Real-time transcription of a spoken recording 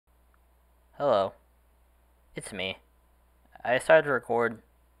Hello, it's me. I decided to record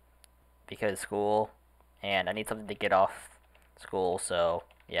because school, and I need something to get off school, so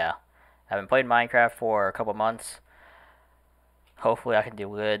yeah. I haven't played Minecraft for a couple months. Hopefully I can do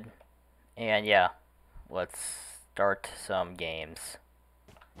good. And yeah, let's start some games.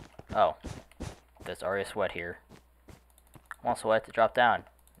 Oh, there's already a sweat here. I want sweat to drop down.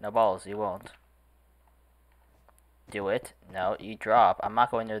 No balls, you won't. Do it. No, you drop. I'm not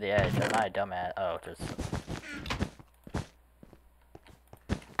going near the edge. I'm not a dumbass. Oh, there's...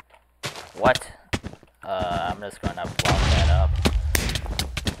 What? I'm just gonna block that up.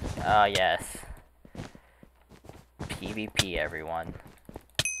 Oh, yes. PvP, everyone.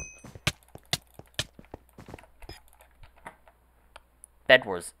 Bed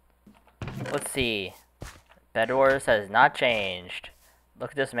Wars. Let's see. Bed Wars has not changed.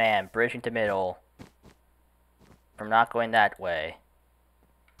 Look at this man, bridging to middle. From not going that way.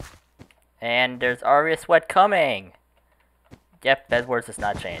 And there's already a sweat coming! Yep, Bed Wars has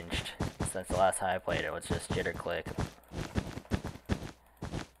not changed. Since the last time I played it, it was just jitter click.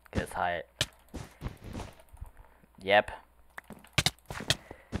 Get as high. Yep.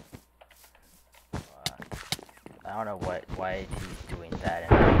 I don't know why he's doing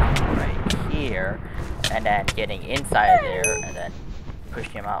that and right here, and then getting inside of there, and then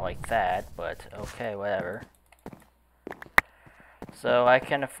pushing him out like that, but okay, whatever. So I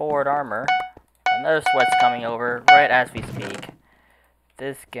can afford armor. Another sweat's coming over right as we speak.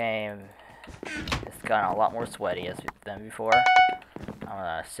 This game has gotten a lot more sweaty than before. I'm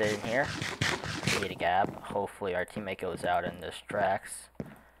gonna sit in here, eat a gap. Hopefully our teammate goes out and distracts.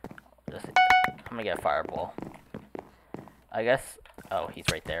 I'm gonna get a fireball. I guess. Oh, he's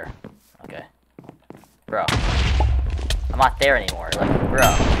right there. Okay. Bro. I'm not there anymore. Like, bro.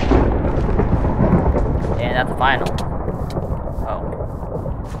 And that's the final.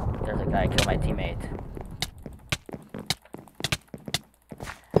 Oh. There's a guy who killed my teammate.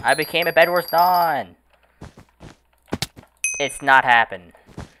 I became a Bed Wars Don! It's not happened.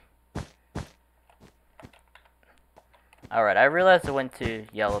 Alright, I realized I went to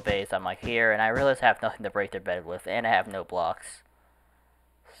yellow base. I'm like here, and I realized I have nothing to break their bed with, and I have no blocks.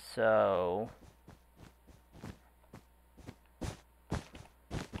 So...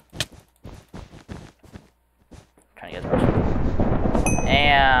 trying to get as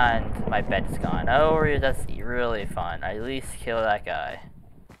and my bed's gone. Oh, that's really fun. I at least kill that guy.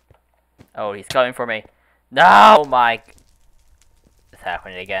 Oh, he's coming for me. No! Oh my... It's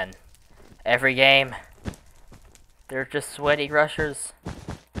happening again. Every game. They're just sweaty rushers.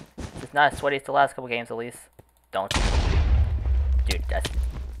 It's not as sweaty as the last couple games, at least. Don't. Dude, that's...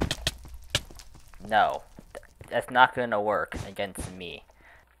 No. That's not gonna work against me.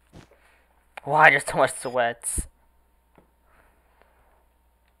 Why there's so much sweats?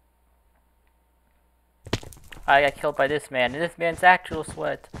 I got killed by this man, and this man's actual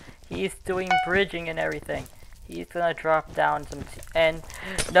sweat. He's doing bridging and everything. He's gonna drop down some... and...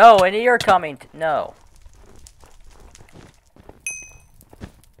 No, and you're coming... no.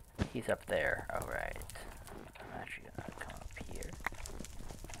 He's up there. Alright. I'm actually gonna come up here.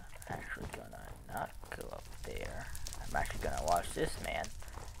 I'm actually gonna not go up there. I'm actually gonna watch this man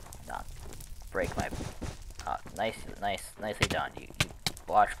not break my... nicely done. You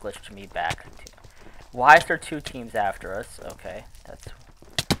block glitched me back. Why is there two teams after us? Okay, that's...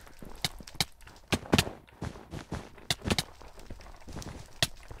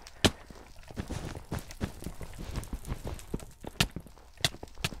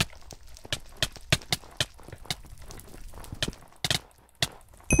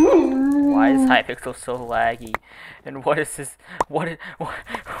 Why is Hypixel so laggy? And what is this? What is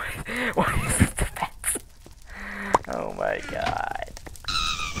this defense? Oh my god.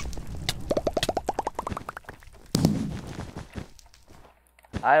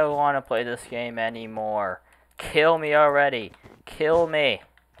 I don't want to play this game anymore. Kill me already. Kill me.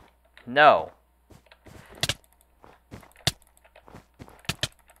 No.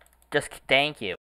 Just thank you.